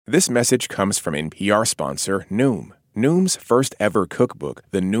This message comes from NPR sponsor Noom. Noom's first ever cookbook,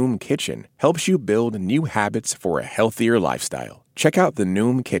 The Noom Kitchen, helps you build new habits for a healthier lifestyle. Check out The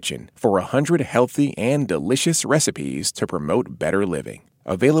Noom Kitchen for 100 healthy and delicious recipes to promote better living.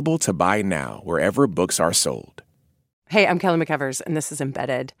 Available to buy now wherever books are sold. Hey, I'm Kelly McEvers, and this is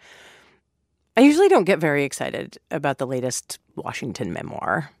Embedded. I usually don't get very excited about the latest Washington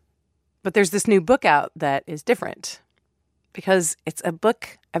memoir. But there's this new book out that is different because it's a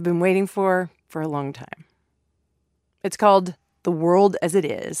book I've been waiting for a long time. It's called The World as It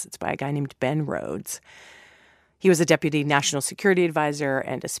Is. It's by a guy named Ben Rhodes. He was a deputy national security advisor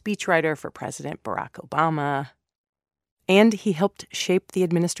and a speechwriter for President Barack Obama. And he helped shape the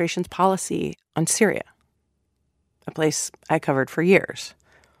administration's policy on Syria, a place I covered for years.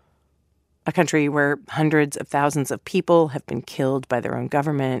 A country where hundreds of thousands of people have been killed by their own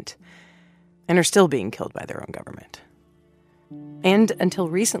government and are still being killed by their own government. And until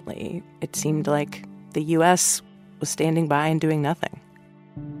recently, it seemed like the U.S. was standing by and doing nothing.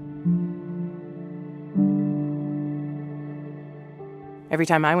 Every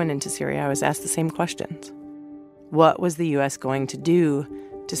time I went into Syria, I was asked the same questions. What was the U.S. going to do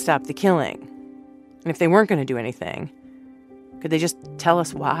to stop the killing? And if they weren't going to do anything, could they just tell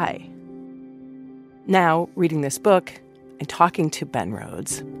us why? Now, reading this book and talking to Ben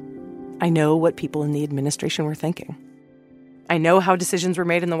Rhodes, I know what people in the administration were thinking. I know how decisions were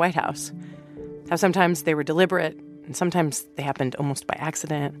made in the White House, how sometimes they were deliberate and sometimes they happened almost by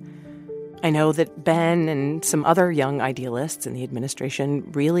accident. I know that Ben and some other young idealists in the administration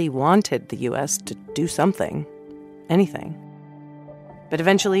really wanted the U.S. to do something, anything. But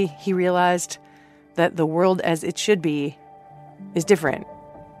eventually he realized that the world as it should be is different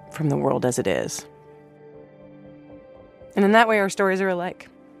from the world as it is. And in that way, our stories are alike.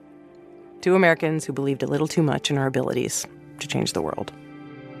 Two Americans who believed a little too much in our abilities to change the world.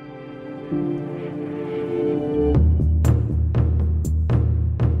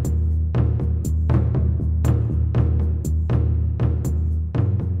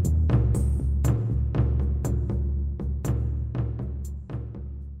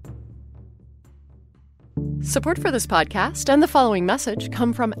 Support for this podcast and the following message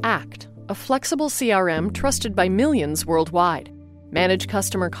come from ACT, a flexible CRM trusted by millions worldwide. Manage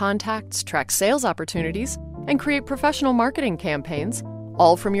customer contacts, track sales opportunities, and create professional marketing campaigns,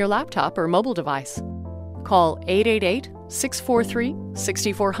 all from your laptop or mobile device. Call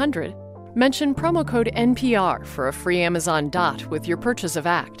 888-643-6400. Mention promo code NPR for a free Amazon Dot with your purchase of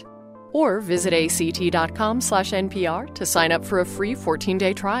ACT. Or visit act.com/NPR to sign up for a free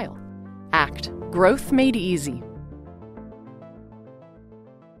 14-day trial. ACT. Growth made easy.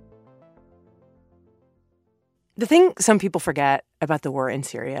 The thing some people forget about the war in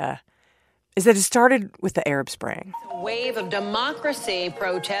Syria is that it started with the Arab Spring. A wave of democracy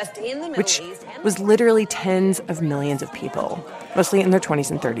protest in the Middle which East. Was literally tens of millions of people, mostly in their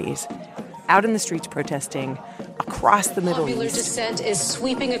 20s and 30s, out in the streets protesting across the Middle Popular East. dissent is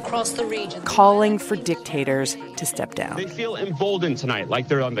sweeping across the region. Calling for dictators to step down. They feel emboldened tonight, like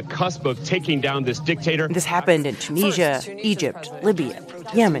they're on the cusp of taking down this dictator. This happened in Tunisia, Egypt, Libya,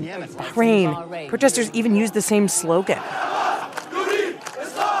 Yemen, Bahrain. Protesters even used the same slogan.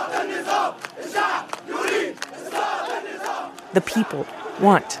 The people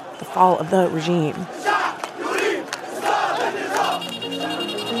want the fall of the regime.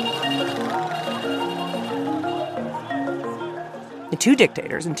 The two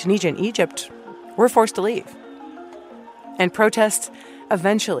dictators in Tunisia and Egypt were forced to leave. And protests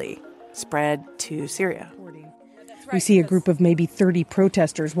eventually spread to Syria. We see a group of maybe 30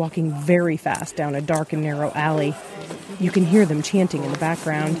 protesters walking very fast down a dark and narrow alley. You can hear them chanting in the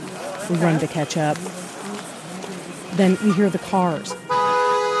background. We run to catch up. Then we hear the cars.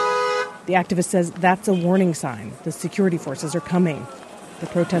 The activist says that's a warning sign. The security forces are coming. The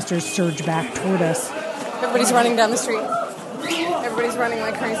protesters surge back toward us. Everybody's running down the street. Everybody's running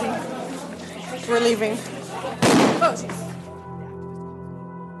like crazy. We're leaving. Oh, geez.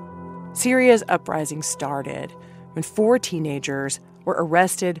 Syria's uprising started when 4 teenagers were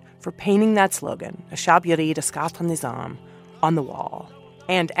arrested for painting that slogan, Ashab Yarid Asqat al-Nizam, on the wall,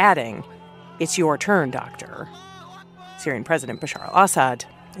 and adding, "It's your turn, doctor." Syrian President Bashar al-Assad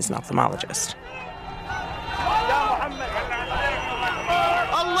is an ophthalmologist.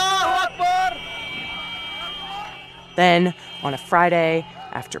 Then, on a Friday,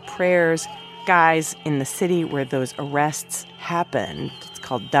 after prayers, guys in the city where those arrests happened, it's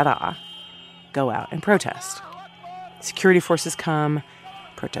called Daraa, go out and protest. Security forces come,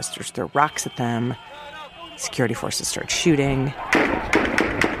 protesters throw rocks at them, security forces start shooting.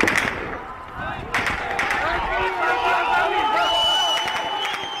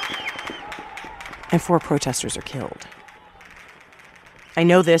 and 4 protesters are killed. I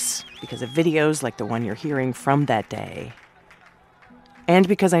know this because of videos like the one you're hearing from that day, and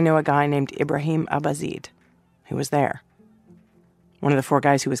because I know a guy named Ibrahim Abazid who was there. One of the 4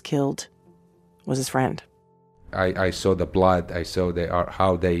 guys who was killed was his friend. I saw the blood. I saw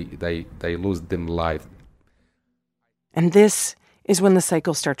how they lose them life. And this is when the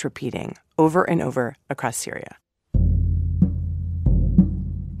cycle starts repeating over and over across Syria.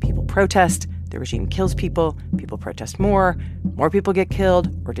 People protest, the regime kills people, people protest more people get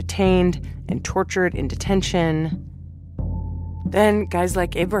killed or detained and tortured in detention. Then guys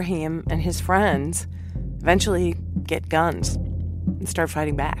like Ibrahim and his friends eventually get guns and start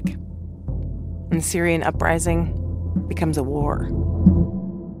fighting back. And the Syrian uprising becomes a war.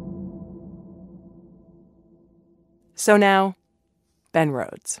 So now, Ben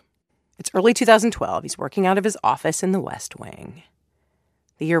Rhodes. It's early 2012. He's working out of his office in the West Wing.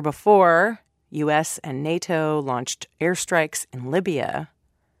 The year before, U.S. and NATO launched airstrikes in Libya.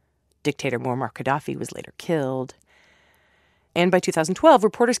 Dictator Muammar Gaddafi was later killed. And by 2012,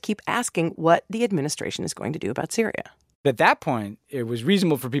 reporters keep asking what the administration is going to do about Syria. At that point, it was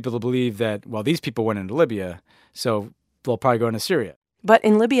reasonable for people to believe that, well, these people went into Libya, so they'll probably go into Syria. But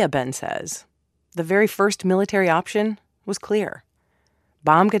in Libya, Ben says, the very first military option was clear.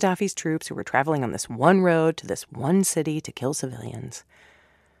 Bomb Gaddafi's troops who were traveling on this one road to this one city to kill civilians.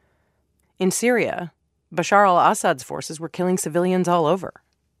 In Syria, Bashar al-Assad's forces were killing civilians all over.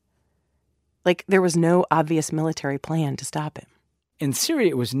 Like, there was no obvious military plan to stop him. In Syria,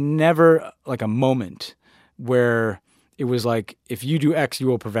 it was never like a moment where it was like, if you do X, you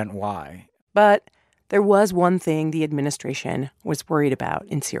will prevent Y. But there was one thing the administration was worried about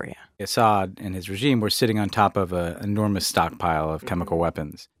in Syria. Assad and his regime were sitting on top of an enormous stockpile of chemical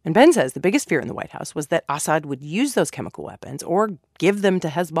weapons. And Ben says the biggest fear in the White House was that Assad would use those chemical weapons or give them to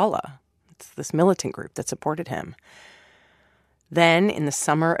Hezbollah. It's this militant group that supported him. Then, in the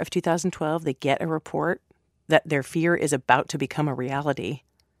summer of 2012, they get a report that their fear is about to become a reality.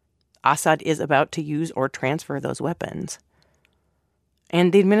 Assad is about to use or transfer those weapons.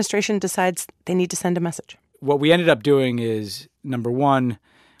 And the administration decides they need to send a message. What we ended up doing is, number one,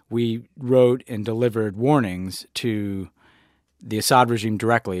 we wrote and delivered warnings to the Assad regime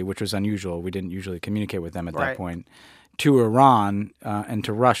directly, which was unusual. We didn't usually communicate with them at that point, to Iran and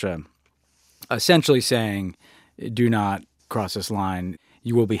to Russia, essentially saying, do not cross this line.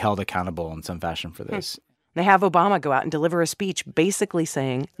 You will be held accountable in some fashion for this. They have Obama go out and deliver a speech basically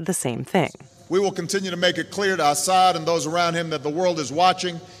saying the same thing. We will continue to make it clear to Assad and those around him that the world is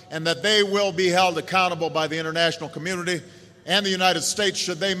watching and that they will be held accountable by the international community and the United States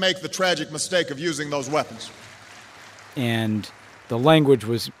should they make the tragic mistake of using those weapons. And the language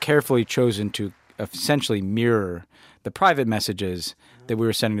was carefully chosen to essentially mirror the private messages that we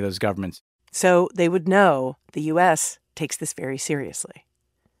were sending to those governments. So they would know the U.S. takes this very seriously.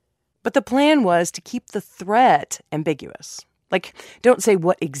 But the plan was to keep the threat ambiguous. Like, don't say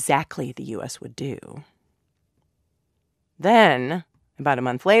what exactly the U.S. would do. Then, about a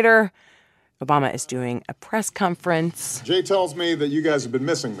month later, Obama is doing a press conference. Jay tells me that you guys have been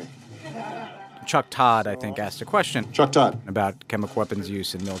missing me. Chuck Todd, I think, asked a question. Chuck Todd. About chemical weapons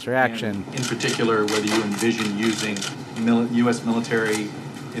use in military action. In particular, whether you envision using U.S. military,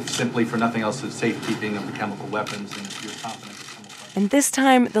 it's simply for nothing else than safekeeping of the chemical weapons and your confidence. And this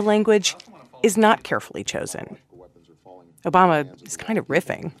time, the language is not carefully chosen. Obama is kind of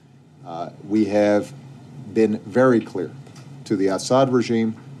riffing. We have been very clear to the Assad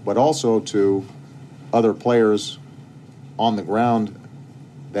regime, but also to other players on the ground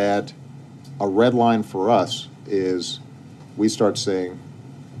that a red line for us is we start seeing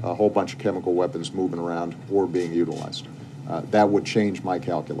a whole bunch of chemical weapons moving around or being utilized. That would change my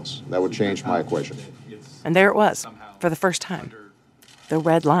calculus. That would change my equation. And there it was, for the first time. The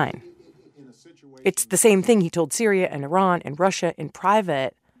red line. It's the same thing he told Syria and Iran and Russia in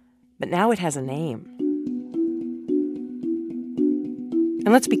private, but now it has a name.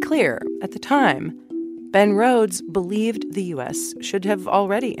 And let's be clear, at the time, Ben Rhodes believed the U.S. should have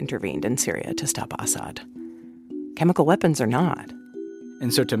already intervened in Syria to stop Assad. Chemical weapons or not.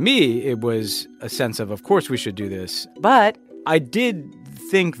 And so to me, it was a sense of course we should do this. But I did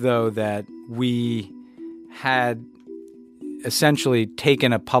think, though, that we had essentially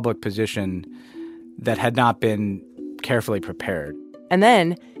taken a public position that had not been carefully prepared. And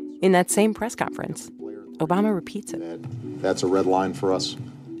then, in that same press conference, Obama repeats it. That's a red line for us.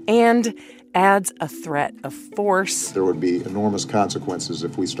 And adds a threat of force. There would be enormous consequences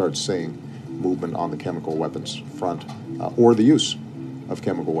if we start seeing movement on the chemical weapons front or the use of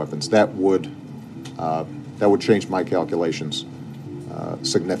chemical weapons. That would change my calculations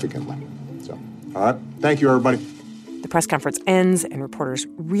significantly. All right. Thank you, everybody. The press conference ends, and reporters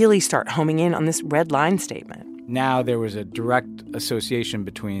really start homing in on this red line statement. Now there was a direct association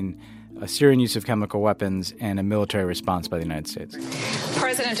between a Syrian use of chemical weapons and a military response by the United States.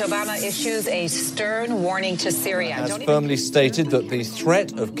 President Obama issues a stern warning to Syria. Has firmly stated that the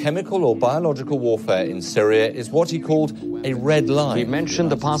threat of chemical or biological warfare in Syria is what he called a red line. He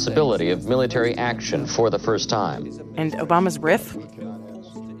mentioned the possibility of military action for the first time. And Obama's riff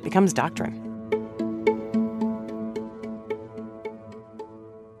becomes doctrine.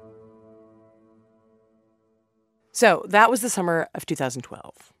 So that was the summer of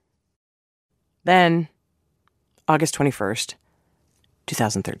 2012. Then, August 21st,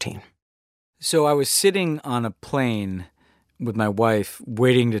 2013. So I was sitting on a plane with my wife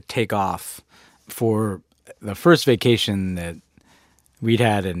waiting to take off for the first vacation that we'd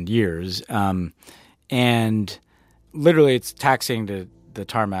had in years. And literally it's taxiing to the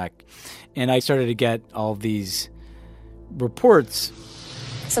tarmac. And I started to get all these reports.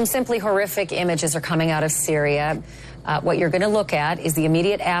 Some simply horrific images are coming out of Syria. What you're going to look at is the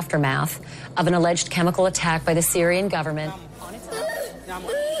immediate aftermath of an alleged chemical attack by the Syrian government.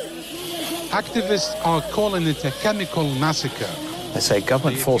 Activists are calling it a chemical massacre. They say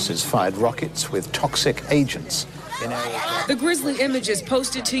government forces fired rockets with toxic agents. The grisly images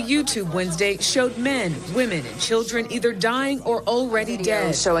posted to YouTube Wednesday showed men, women, and children either dying or already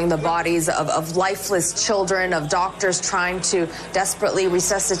dead. Showing the bodies of lifeless children, of doctors trying to desperately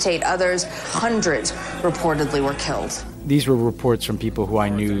resuscitate others. Hundreds reportedly were killed. These were reports from people who I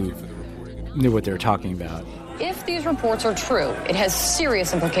knew what they were talking about. If these reports are true, it has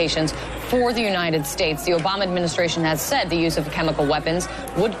serious implications for the United States. The Obama administration has said the use of chemical weapons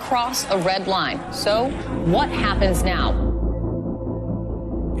would cross a red line. So what happens now?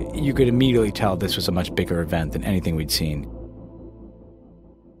 You could immediately tell this was a much bigger event than anything we'd seen.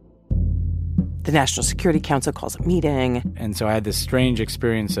 The National Security Council calls a meeting. And so I had this strange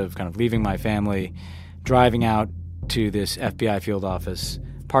experience of kind of leaving my family, driving out to this FBI field office,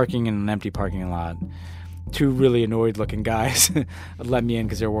 parking in an empty parking lot. Two really annoyed-looking guys let me in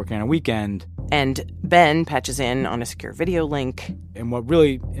because they were working on a weekend. And Ben patches in on a secure video link. And what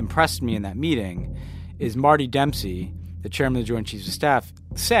really impressed me in that meeting is Marty Dempsey, the chairman of the Joint Chiefs of Staff,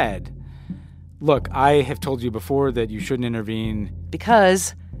 said, look, I have told you before that you shouldn't intervene.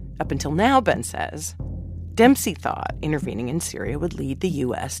 Because, up until now, Ben says, Dempsey thought intervening in Syria would lead the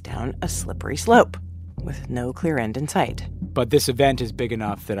U.S. down a slippery slope with no clear end in sight. But this event is big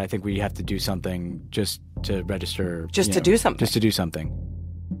enough that I think we have to do something just to register. Just to do something. Just to do something.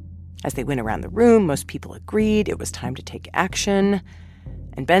 As they went around the room, most people agreed it was time to take action.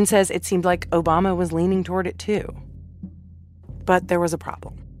 And Ben says it seemed like Obama was leaning toward it too. But there was a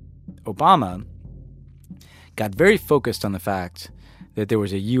problem. Obama got very focused on the fact that there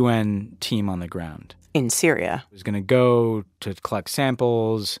was a UN team on the ground. In Syria. It was going to go to collect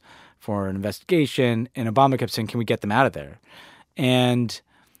samples for an investigation, and Obama kept saying, can we get them out of there? And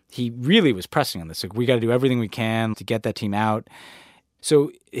he really was pressing on this. Like, we got to do everything we can to get that team out.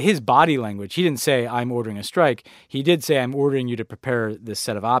 So his body language, he didn't say, I'm ordering a strike. He did say, I'm ordering you to prepare this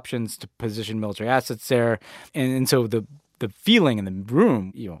set of options to position military assets there. And so the feeling in the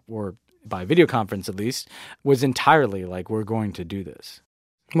room, or by video conference at least, was entirely like, we're going to do this.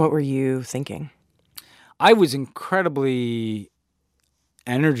 What were you thinking? I was incredibly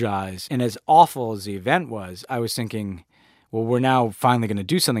energized. And as awful as the event was, I was thinking, well, we're now finally going to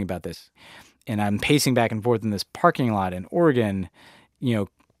do something about this. And I'm pacing back and forth in this parking lot in Oregon,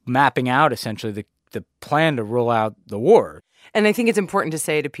 mapping out essentially the plan to roll out the war. And I think it's important to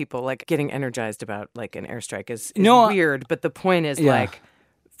say to people, like, getting energized about, like, an airstrike is weird. But the point is, like,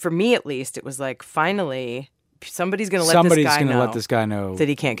 for me at least, it was like, finally, somebody's going to let this guy know that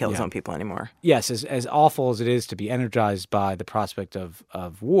he can't kill his own people anymore. Yes, as awful as it is to be energized by the prospect of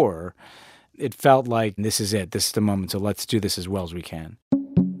war, it felt like this is it. This is the moment, so let's do this as well as we can.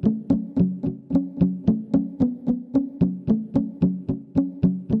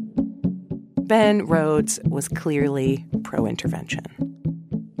 Ben Rhodes was clearly pro-intervention.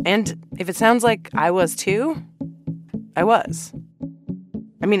 And if it sounds like I was too, I was.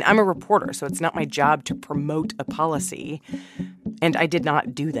 I mean, I'm a reporter, so it's not my job to promote a policy, and I did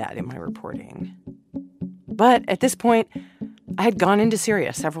not do that in my reporting. But at this point, I had gone into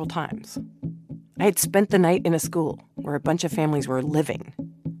Syria several times. I had spent the night in a school where a bunch of families were living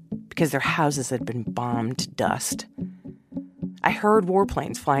because their houses had been bombed to dust. I heard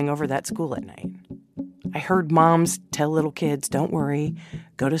warplanes flying over that school at night. I heard moms tell little kids, don't worry,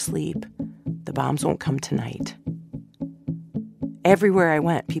 go to sleep. The bombs won't come tonight. Everywhere I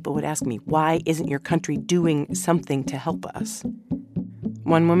went, people would ask me, why isn't your country doing something to help us?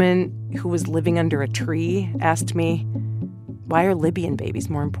 One woman who was living under a tree asked me, why are Libyan babies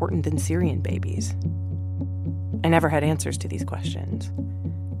more important than Syrian babies? I never had answers to these questions.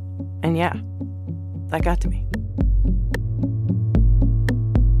 And yeah, that got to me.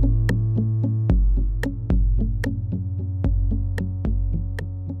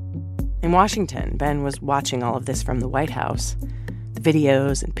 In Washington, Ben was watching all of this from the White House, the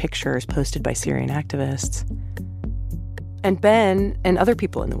videos and pictures posted by Syrian activists. And Ben and other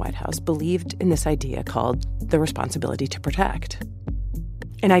people in the White House believed in this idea called the responsibility to protect.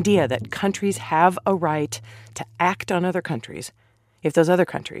 An idea that countries have a right to act on other countries if those other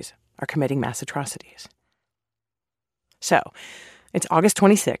countries are committing mass atrocities. So, it's August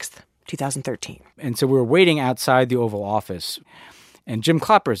 26th, 2013. And so we were waiting outside the Oval Office, and Jim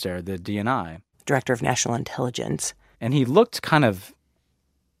Clapper's there, the DNI. Director of National Intelligence. And he looked kind of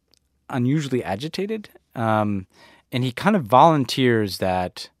unusually agitated. And he kind of volunteers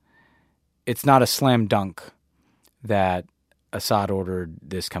that it's not a slam dunk that Assad ordered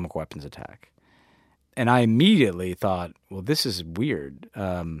this chemical weapons attack. And I immediately thought, well, this is weird.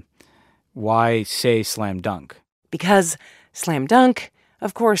 Why say slam dunk? Because slam dunk,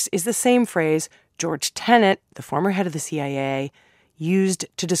 of course, is the same phrase George Tenet, the former head of the CIA, used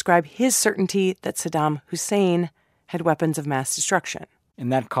to describe his certainty that Saddam Hussein had weapons of mass destruction.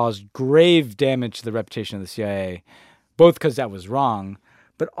 And that caused grave damage to the reputation of the CIA, both because that was wrong,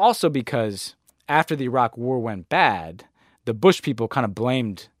 but also because after the Iraq War went bad, the Bush people kind of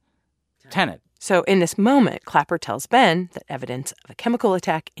blamed Tenet. So in this moment, Clapper tells Ben that evidence of a chemical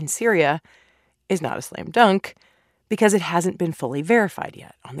attack in Syria is not a slam dunk because it hasn't been fully verified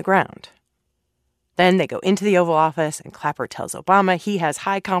yet on the ground. Then they go into the Oval Office, and Clapper tells Obama he has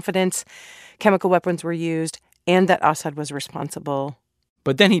high confidence chemical weapons were used and that Assad was responsible.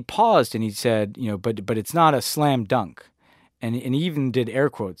 But then he paused and he said, but it's not a slam dunk. And he even did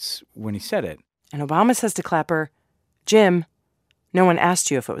air quotes when he said it. And Obama says to Clapper, Jim, no one asked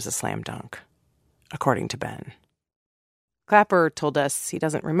you if it was a slam dunk, according to Ben. Clapper told us he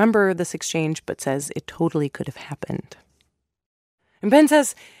doesn't remember this exchange, but says it totally could have happened. And Ben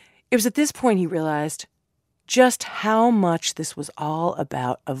says it was at this point he realized just how much this was all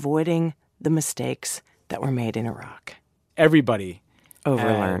about avoiding the mistakes that were made in Iraq. Everybody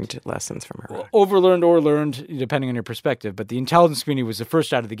overlearned lessons from Iraq. Overlearned or learned, depending on your perspective. But the intelligence community was the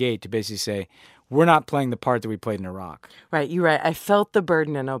first out of the gate to basically say, we're not playing the part that we played in Iraq. Right, you're right. I felt the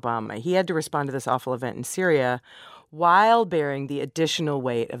burden in Obama. He had to respond to this awful event in Syria while bearing the additional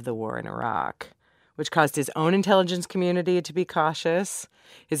weight of the war in Iraq, which caused his own intelligence community to be cautious,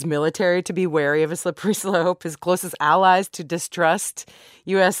 his military to be wary of a slippery slope, his closest allies to distrust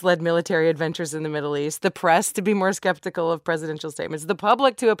U.S.-led military adventures in the Middle East, the press to be more skeptical of presidential statements, the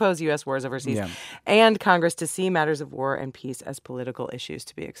public to oppose U.S. wars overseas, and Congress to see matters of war and peace as political issues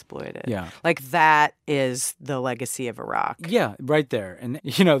to be exploited. Yeah. Like, that is the legacy of Iraq. Yeah, right there. And,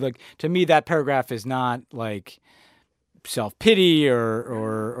 to me, that paragraph is not, self-pity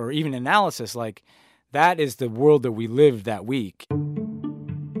or even analysis. That is the world that we lived that week.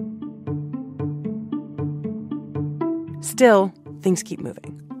 Still, things keep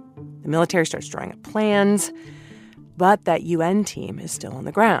moving. The military starts drawing up plans, but that UN team is still on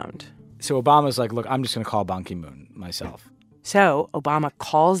the ground. So Obama's like, look, I'm just going to call Ban Ki-moon myself. So Obama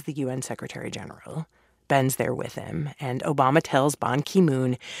calls the UN Secretary General. Ben's there with him, and Obama tells Ban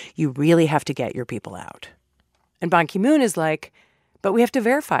Ki-moon, you really have to get your people out. And Ban Ki-moon is like, but we have to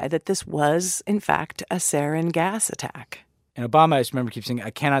verify that this was, in fact, a sarin gas attack. And Obama, I just remember, keeps saying,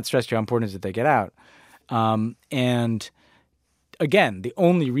 I cannot stress how important it is that they get out. And again, the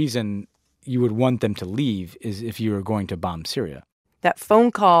only reason you would want them to leave is if you were going to bomb Syria. That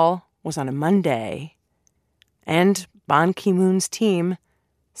phone call was on a Monday, and Ban Ki-moon's team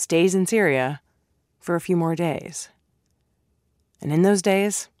stays in Syria for a few more days. And in those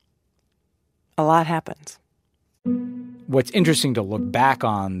days, a lot happens. What's interesting to look back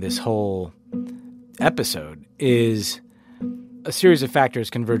on this whole episode is a series of factors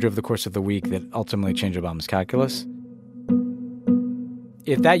converge over the course of the week that ultimately changed Obama's calculus.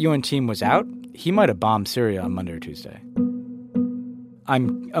 If that UN team was out, he might have bombed Syria on Monday or Tuesday.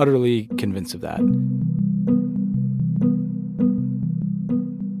 I'm utterly convinced of that.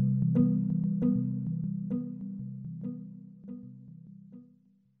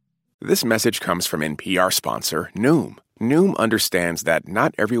 This message comes from NPR sponsor Noom. Noom understands that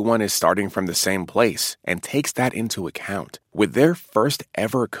not everyone is starting from the same place and takes that into account. With their first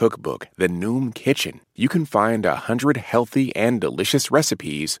ever cookbook, The Noom Kitchen, you can find 100 healthy and delicious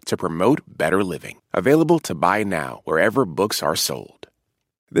recipes to promote better living. Available to buy now wherever books are sold.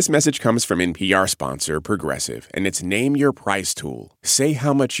 This message comes from NPR sponsor Progressive, and it's Name Your Price tool. Say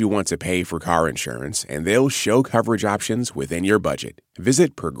how much you want to pay for car insurance, and they'll show coverage options within your budget.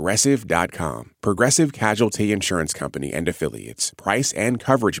 Visit Progressive.com. Progressive Casualty Insurance Company and Affiliates. Price and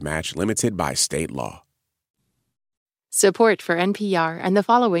coverage match limited by state law. Support for NPR and the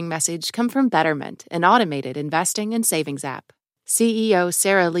following message come from Betterment, an automated investing and savings app. CEO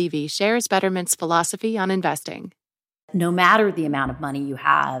Sarah Levy shares Betterment's philosophy on investing. No matter the amount of money you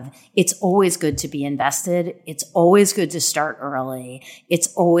have, it's always good to be invested. It's always good to start early. It's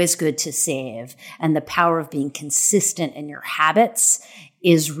always good to save. And the power of being consistent in your habits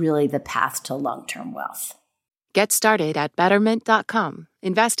is really the path to long-term wealth. Get started at Betterment.com.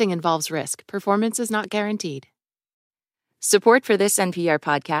 Investing involves risk. Performance is not guaranteed. Support for this NPR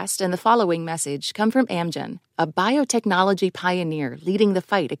podcast and the following message come from Amgen, a biotechnology pioneer leading the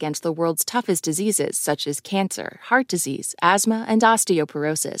fight against the world's toughest diseases such as cancer, heart disease, asthma, and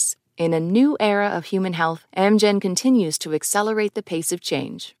osteoporosis. In a new era of human health, Amgen continues to accelerate the pace of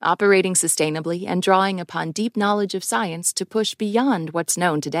change, operating sustainably and drawing upon deep knowledge of science to push beyond what's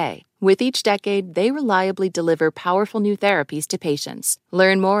known today. With each decade, they reliably deliver powerful new therapies to patients.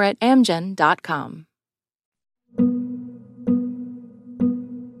 Learn more at amgen.com.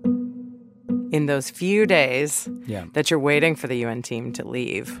 In those few days that you're waiting for the UN team to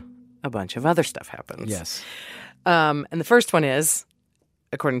leave, a bunch of other stuff happens. Yes. And the first one is,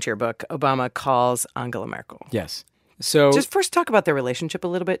 according to your book, Obama calls Angela Merkel. Yes. So just first talk about their relationship a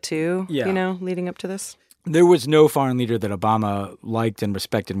little bit, too, yeah. Leading up to this. There was no foreign leader that Obama liked and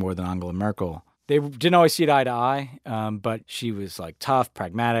respected more than Angela Merkel. They didn't always see eye to eye, but she was tough,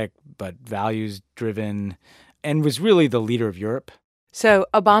 pragmatic, but values-driven, and was really the leader of Europe. So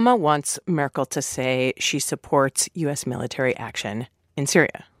Obama wants Merkel to say she supports U.S. military action in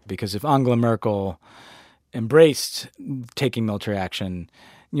Syria. Because if Angela Merkel embraced taking military action,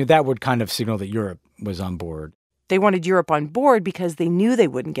 that would kind of signal that Europe was on board. They wanted Europe on board because they knew they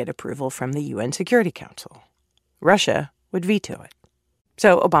wouldn't get approval from the UN Security Council. Russia would veto it.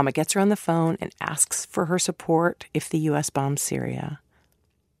 So Obama gets her on the phone and asks for her support if the U.S. bombs Syria.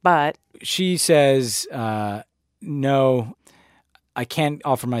 But she says, no, I can't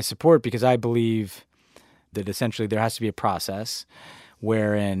offer my support because I believe that essentially there has to be a process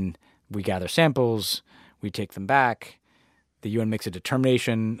wherein we gather samples, we take them back, the UN makes a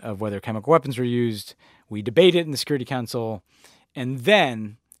determination of whether chemical weapons were used, we debate it in the Security Council, and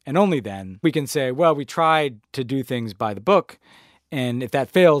then, and only then, we can say, well, we tried to do things by the book, and if that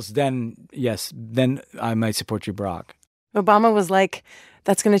fails, then, yes, then I might support you, Barack. Obama was like,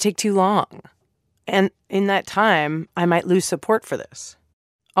 that's going to take too long. And in that time, I might lose support for this.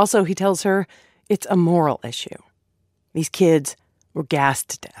 Also, he tells her it's a moral issue. These kids were gassed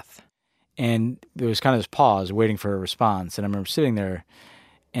to death. And there was kind of this pause waiting for a response. And I remember sitting there,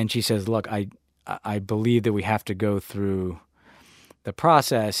 and she says, look, I believe that we have to go through the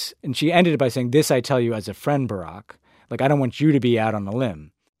process. And she ended it by saying, this I tell you as a friend, Barack. I don't want you to be out on a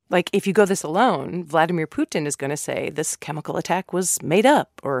limb. If you go this alone, Vladimir Putin is going to say this chemical attack was made up,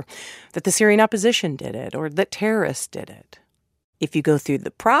 or that the Syrian opposition did it, or that terrorists did it. If you go through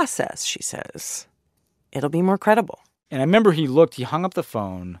the process, she says, it'll be more credible. And I remember he hung up the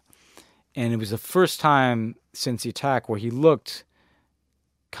phone, and it was the first time since the attack where he looked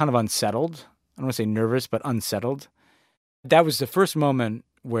kind of unsettled. I don't want to say nervous, but unsettled. That was the first moment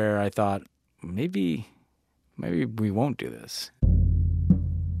where I thought, maybe we won't do this.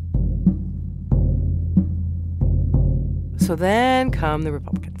 So then come the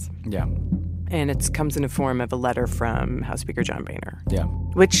Republicans. Yeah. And it comes in the form of a letter from House Speaker John Boehner. Yeah.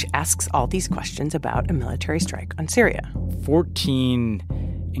 Which asks all these questions about a military strike on Syria.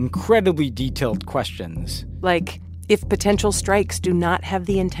 14 incredibly detailed questions. If potential strikes do not have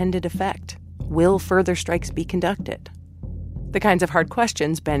the intended effect, will further strikes be conducted? The kinds of hard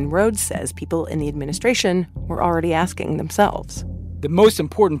questions Ben Rhodes says people in the administration were already asking themselves. The most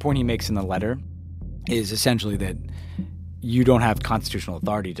important point he makes in the letter is essentially that you don't have constitutional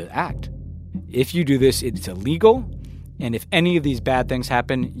authority to act. If you do this, it's illegal, and if any of these bad things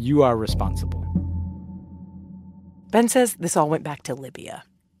happen, you are responsible. Ben says this all went back to Libya.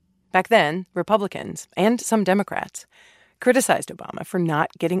 Back then, Republicans, and some Democrats, criticized Obama for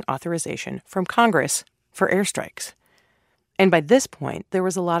not getting authorization from Congress for airstrikes. And by this point, there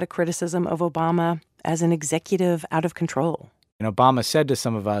was a lot of criticism of Obama as an executive out of control. And Obama said to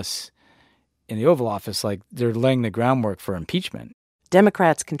some of us in the Oval Office, they're laying the groundwork for impeachment.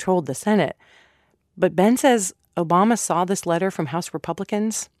 Democrats controlled the Senate. But Ben says Obama saw this letter from House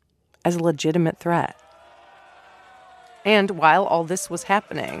Republicans as a legitimate threat. And while all this was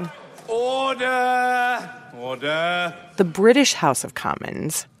happening... Order! Order! Order! The British House of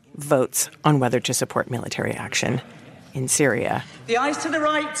Commons votes on whether to support military action in Syria. The ayes to the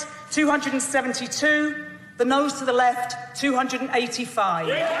right, 272. The noes to the left, 285.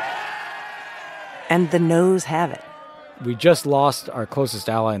 And the noes have it. We just lost our closest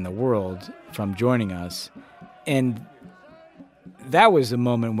ally in the world from joining us. And that was the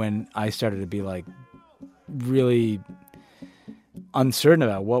moment when I started to be like really uncertain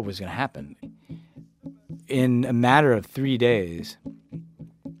about what was going to happen. In a matter of 3 days,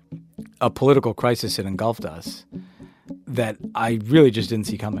 a political crisis had engulfed us that I really just didn't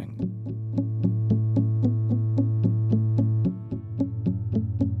see coming.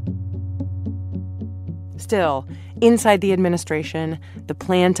 Still, inside the administration, the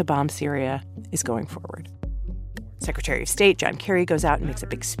plan to bomb Syria is going forward. Secretary of State John Kerry goes out and makes a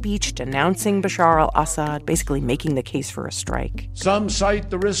big speech denouncing Bashar al-Assad, basically making the case for a strike. Some cite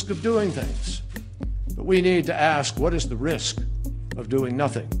the risk of doing things, but we need to ask, what is the risk of doing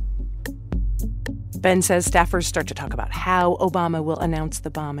nothing? Ben says staffers start to talk about how Obama will announce the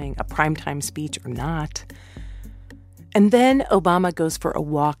bombing, a primetime speech or not. And then Obama goes for a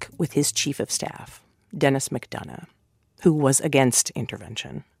walk with his chief of staff, Dennis McDonough, who was against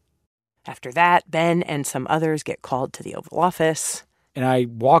intervention. After that, Ben and some others get called to the Oval Office. And I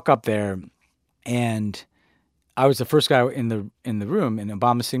walk up there, and I was the first guy in the room, and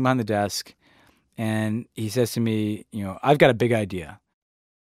Obama's sitting behind the desk, and he says to me, I've got a big idea.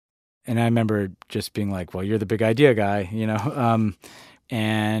 And I remember just being like, well, you're the big idea guy,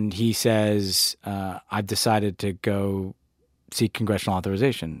 and he says, I've decided to go seek congressional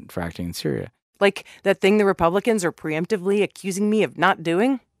authorization for acting in Syria. Like that thing the Republicans are preemptively accusing me of not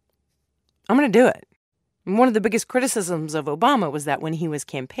doing? I'm going to do it. And one of the biggest criticisms of Obama was that when he was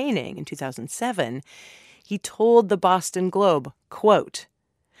campaigning in 2007, he told the Boston Globe, quote,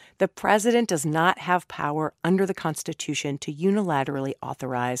 "The president does not have power under the Constitution to unilaterally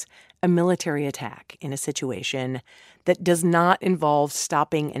authorize a military attack in a situation that does not involve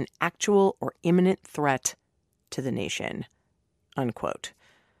stopping an actual or imminent threat to the nation," unquote.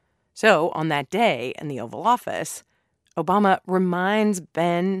 So on that day in the Oval Office, Obama reminds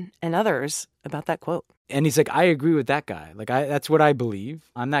Ben and others about that quote. And he's like, I agree with that guy. Like, that's what I believe.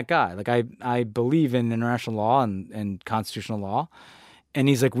 I'm that guy. Like, I believe in international law and constitutional law. And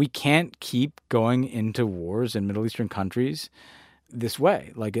he's like, we can't keep going into wars in Middle Eastern countries this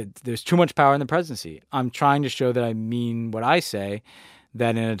way. Like, there's too much power in the presidency. I'm trying to show that I mean what I say,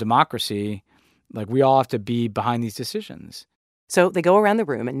 that in a democracy, like, we all have to be behind these decisions. So they go around the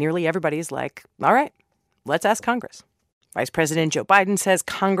room, and nearly everybody's like, all right, let's ask Congress. Vice President Joe Biden says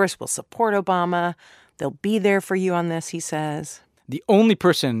Congress will support Obama. They'll be there for you on this, he says. The only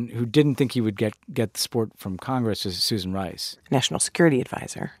person who didn't think he would get the support from Congress is Susan Rice. National Security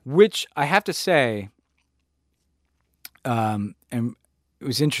Advisor. Which I have to say, and it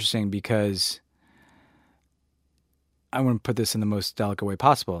was interesting because I want to put this in the most delicate way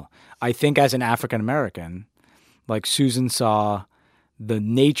possible. I think as an African American, like Susan saw the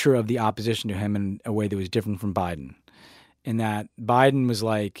nature of the opposition to him in a way that was different from Biden. In that Biden was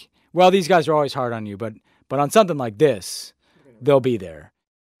like, well, these guys are always hard on you, but on something like this, they'll be there.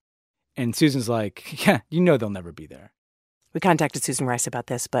 And Susan's like, yeah, they'll never be there. We contacted Susan Rice about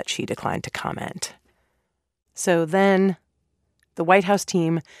this, but she declined to comment. So then the White House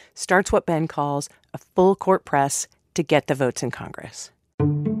team starts what Ben calls a full court press to get the votes in Congress.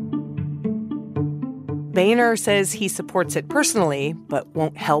 Boehner says he supports it personally, but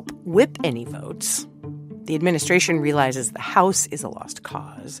won't help whip any votes. The administration realizes the House is a lost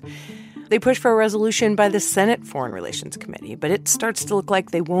cause. They push for a resolution by the Senate Foreign Relations Committee, but it starts to look like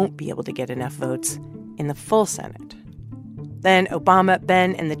they won't be able to get enough votes in the full Senate. Then Obama,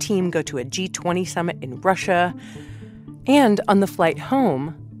 Ben, and the team go to a G20 summit in Russia. And on the flight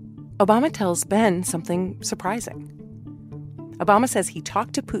home, Obama tells Ben something surprising. Obama says he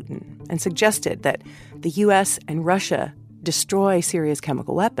talked to Putin and suggested that the U.S. and Russia destroy Syria's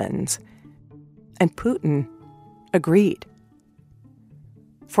chemical weapons. And Putin agreed.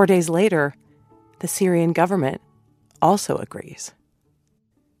 4 days later, the Syrian government also agrees.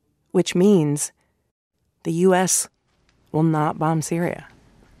 Which means the U.S. will not bomb Syria.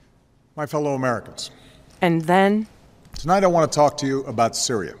 My fellow Americans. And then tonight I want to talk to you about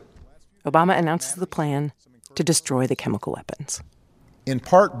Syria. Obama announces the plan to destroy the chemical weapons. In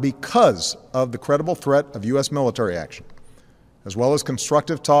part because of the credible threat of U.S. military action, as well as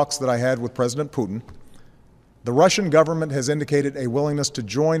constructive talks that I had with President Putin, the Russian government has indicated a willingness to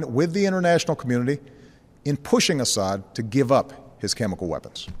join with the international community in pushing Assad to give up his chemical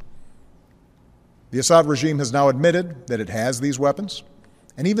weapons. The Assad regime has now admitted that it has these weapons,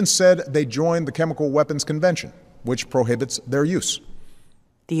 and even said they joined the Chemical Weapons Convention, which prohibits their use.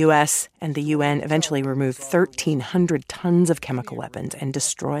 The U.S. and the UN eventually removed 1,300 tons of chemical weapons and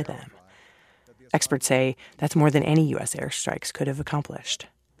destroy them. Experts say that's more than any U.S. airstrikes could have accomplished.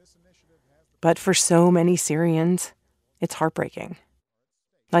 But for so many Syrians, it's heartbreaking.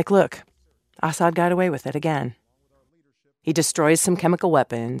 Like, look, Assad got away with it again. He destroys some chemical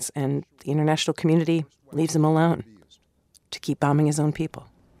weapons, and the international community leaves him alone to keep bombing his own people.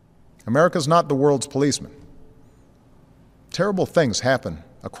 America's not the world's policeman. Terrible things happen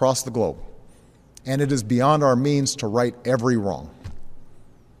across the globe, and it is beyond our means to right every wrong.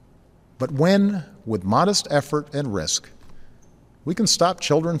 But when, with modest effort and risk, we can stop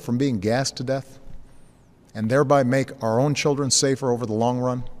children from being gassed to death and thereby make our own children safer over the long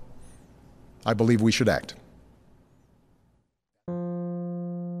run, I believe we should act.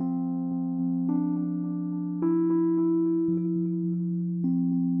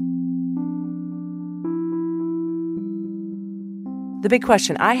 The big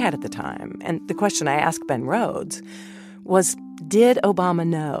question I had at the time, and the question I asked Ben Rhodes, was, did Obama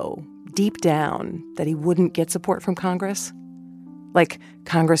know deep down that he wouldn't get support from Congress? Like,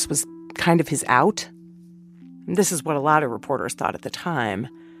 Congress was kind of his out? And this is what a lot of reporters thought at the time.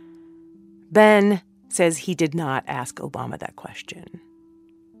 Ben says he did not ask Obama that question.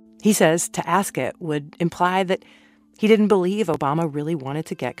 He says to ask it would imply that he didn't believe Obama really wanted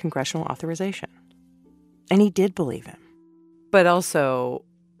to get congressional authorization. And he did believe him. But also,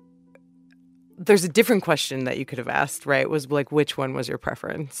 there's a different question that you could have asked, right? Was like, which one was your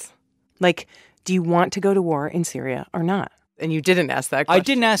preference? Like, do you want to go to war in Syria or not? And you didn't ask that question. I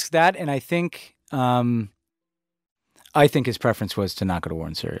didn't ask that, and I think his preference was to not go to war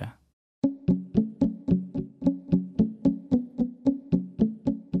in Syria.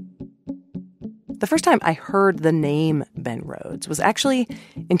 The first time I heard the name Ben Rhodes was actually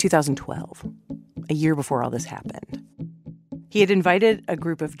in 2012, a year before all this happened. He had invited a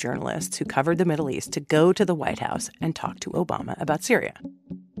group of journalists who covered the Middle East to go to the White House and talk to Obama about Syria.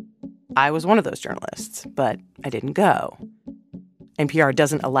 I was one of those journalists, but I didn't go. NPR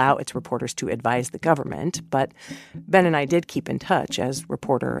doesn't allow its reporters to advise the government, but Ben and I did keep in touch as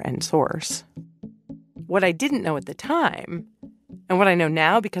reporter and source. What I didn't know at the time, and what I know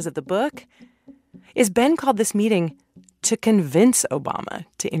now because of the book, is Ben called this meeting to convince Obama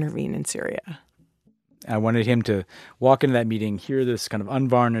to intervene in Syria. I wanted him to walk into that meeting, hear this kind of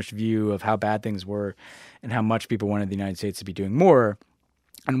unvarnished view of how bad things were and how much people wanted the United States to be doing more,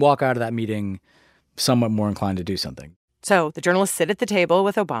 and walk out of that meeting somewhat more inclined to do something. So the journalists sit at the table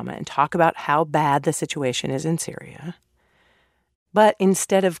with Obama and talk about how bad the situation is in Syria. But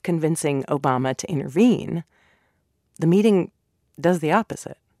instead of convincing Obama to intervene, the meeting does the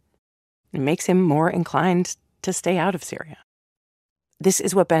opposite. It makes him more inclined to stay out of Syria. This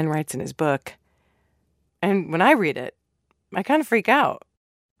is what Ben writes in his book. And when I read it, I kind of freak out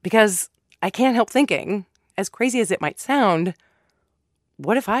because I can't help thinking, as crazy as it might sound,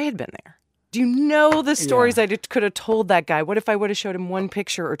 what if I had been there? Do you know the stories I could have told that guy? What if I would have showed him one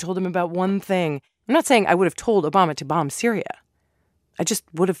picture or told him about one thing? I'm not saying I would have told Obama to bomb Syria. I just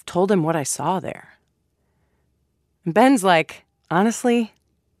would have told him what I saw there. And Ben's like, honestly,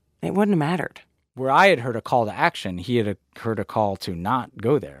 it wouldn't have mattered. Where I had heard a call to action, he had heard a call to not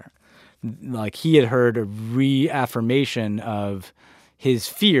go there. Like, he had heard a reaffirmation of his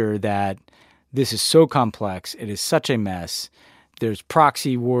fear that this is so complex, it is such a mess. There's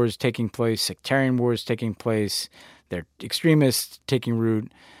proxy wars taking place, sectarian wars taking place, there are extremists taking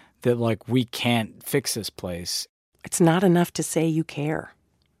root, that, like, we can't fix this place. It's not enough to say you care,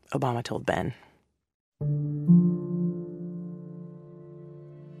 Obama told Ben.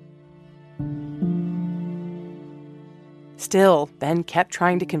 Still, Ben kept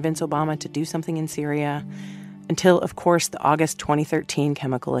trying to convince Obama to do something in Syria until, of course, the August 2013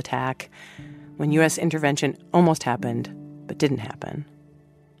 chemical attack, when U.S. intervention almost happened but didn't happen.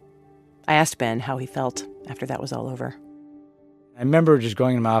 I asked Ben how he felt after that was all over. I remember just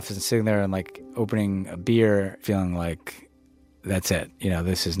going in my office and sitting there and, like, opening a beer, feeling like, that's it. You know,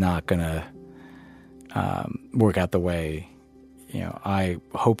 this is not going to work out the way, I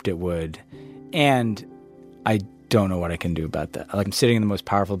hoped it would. And I don't know what I can do about that. Like, I'm sitting in the most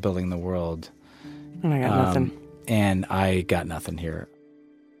powerful building in the world. And I got nothing. And I got nothing here.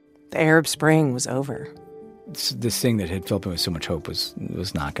 The Arab Spring was over. This thing that had filled me with so much hope was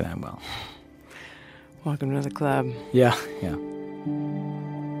not going to end well. Welcome to the club. Yeah.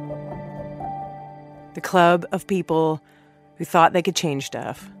 The club of people who thought they could change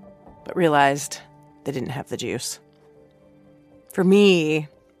stuff, but realized they didn't have the juice. For me,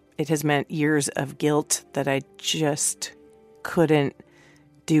 it has meant years of guilt that I just couldn't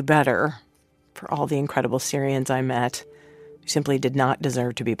do better for all the incredible Syrians I met who simply did not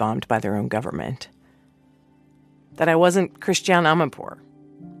deserve to be bombed by their own government. That I wasn't Christiane Amanpour,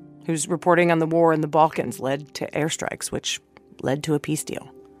 whose reporting on the war in the Balkans led to airstrikes, which led to a peace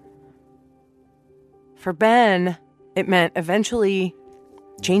deal. For Ben, it meant eventually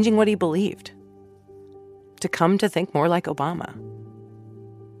changing what he believed, to come to think more like Obama.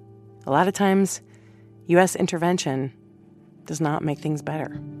 A lot of times, U.S. intervention does not make things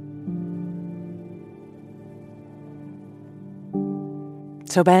better.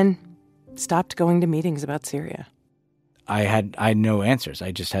 So Ben stopped going to meetings about Syria. I had no answers.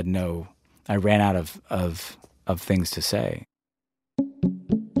 I just had no. I ran out of things to say.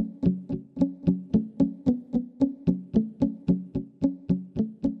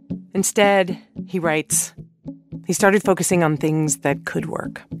 Instead, he writes, he started focusing on things that could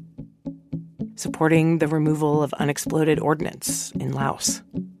work. Supporting the removal of unexploded ordnance in Laos,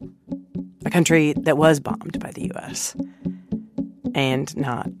 a country that was bombed by the U.S. and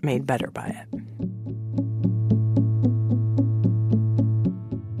not made better by it.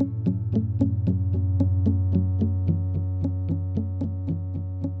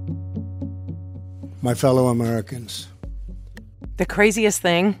 My fellow Americans. The craziest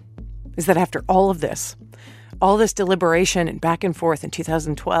thing is that after all of this deliberation and back and forth in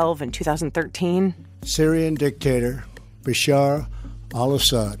 2012 and 2013, Syrian dictator Bashar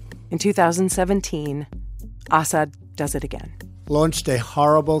al-Assad, in 2017, Assad does it again. Launched a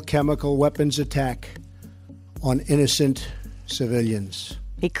horrible chemical weapons attack on innocent civilians.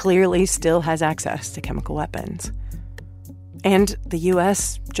 He clearly still has access to chemical weapons. And the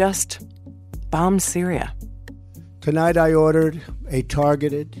U.S. just bombed Syria. Tonight I ordered a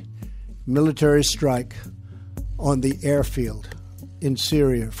targeted military strike on the airfield in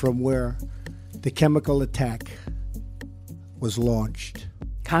Syria from where the chemical attack was launched.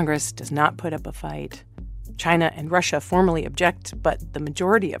 Congress does not put up a fight. China and Russia formally object, but the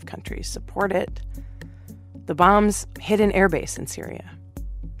majority of countries support it. The bombs hit an airbase in Syria.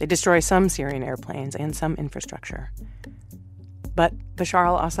 They destroy some Syrian airplanes and some infrastructure. But Bashar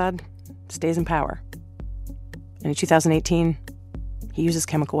al-Assad stays in power. And in 2018, he uses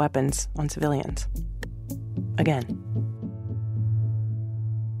chemical weapons on civilians. Again.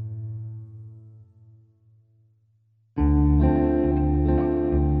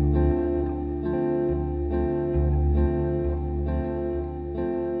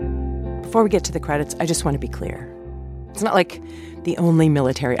 Before we get to the credits, I just want to be clear. It's not like the only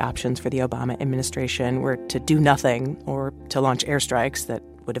military options for the Obama administration were to do nothing or to launch airstrikes that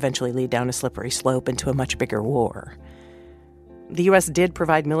would eventually lead down a slippery slope into a much bigger war. The U.S. did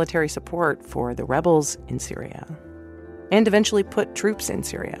provide military support for the rebels in Syria and eventually put troops in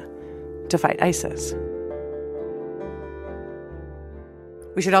Syria to fight ISIS.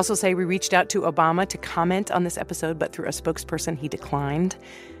 We should also say we reached out to Obama to comment on this episode, but through a spokesperson, he declined.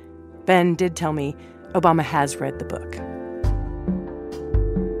 Ben did tell me Obama has read the book.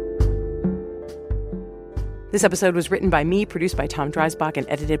 This episode was written by me, produced by Tom Dreisbach, and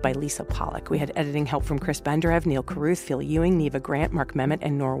edited by Lisa Pollack. We had editing help from Chris Benderev, Neil Carruth, Phil Ewing, Neva Grant, Mark Memmott,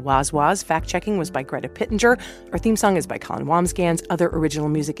 and Nor Wazwaz. Fact-checking was by Greta Pittenger. Our theme song is by Colin Wamsgans. Other original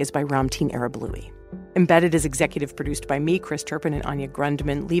music is by Ramtin Arablouei. Embedded is executive produced by me, Chris Turpin, and Anya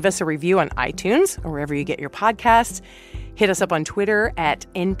Grundman. Leave us a review on iTunes or wherever you get your podcasts. Hit us up on Twitter at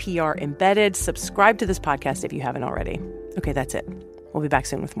NPR Embedded. Subscribe to this podcast if you haven't already. Okay, that's it. We'll be back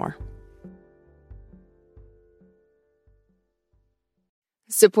soon with more.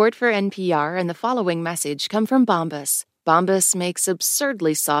 Support for NPR and the following message come from Bombas. Bombas makes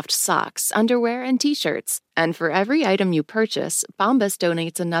absurdly soft socks, underwear, and T-shirts. And for every item you purchase, Bombas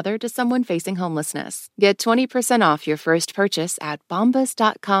donates another to someone facing homelessness. Get 20% off your first purchase at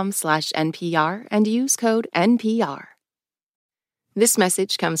bombas.com/NPR and use code NPR. This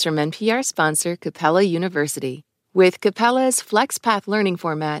message comes from NPR sponsor Capella University. With Capella's FlexPath learning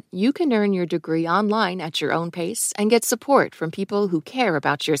format, you can earn your degree online at your own pace and get support from people who care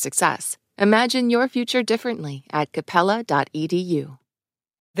about your success. Imagine your future differently at capella.edu.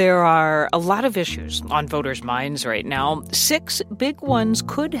 There are a lot of issues on voters' minds right now. 6 big ones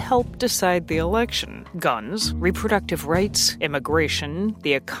could help decide the election: guns, reproductive rights, immigration,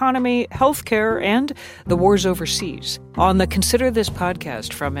 the economy, healthcare, and the wars overseas. On the Consider This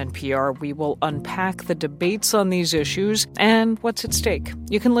podcast from NPR, we will unpack the debates on these issues and what's at stake.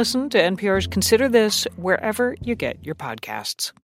 You can listen to NPR's Consider This wherever you get your podcasts.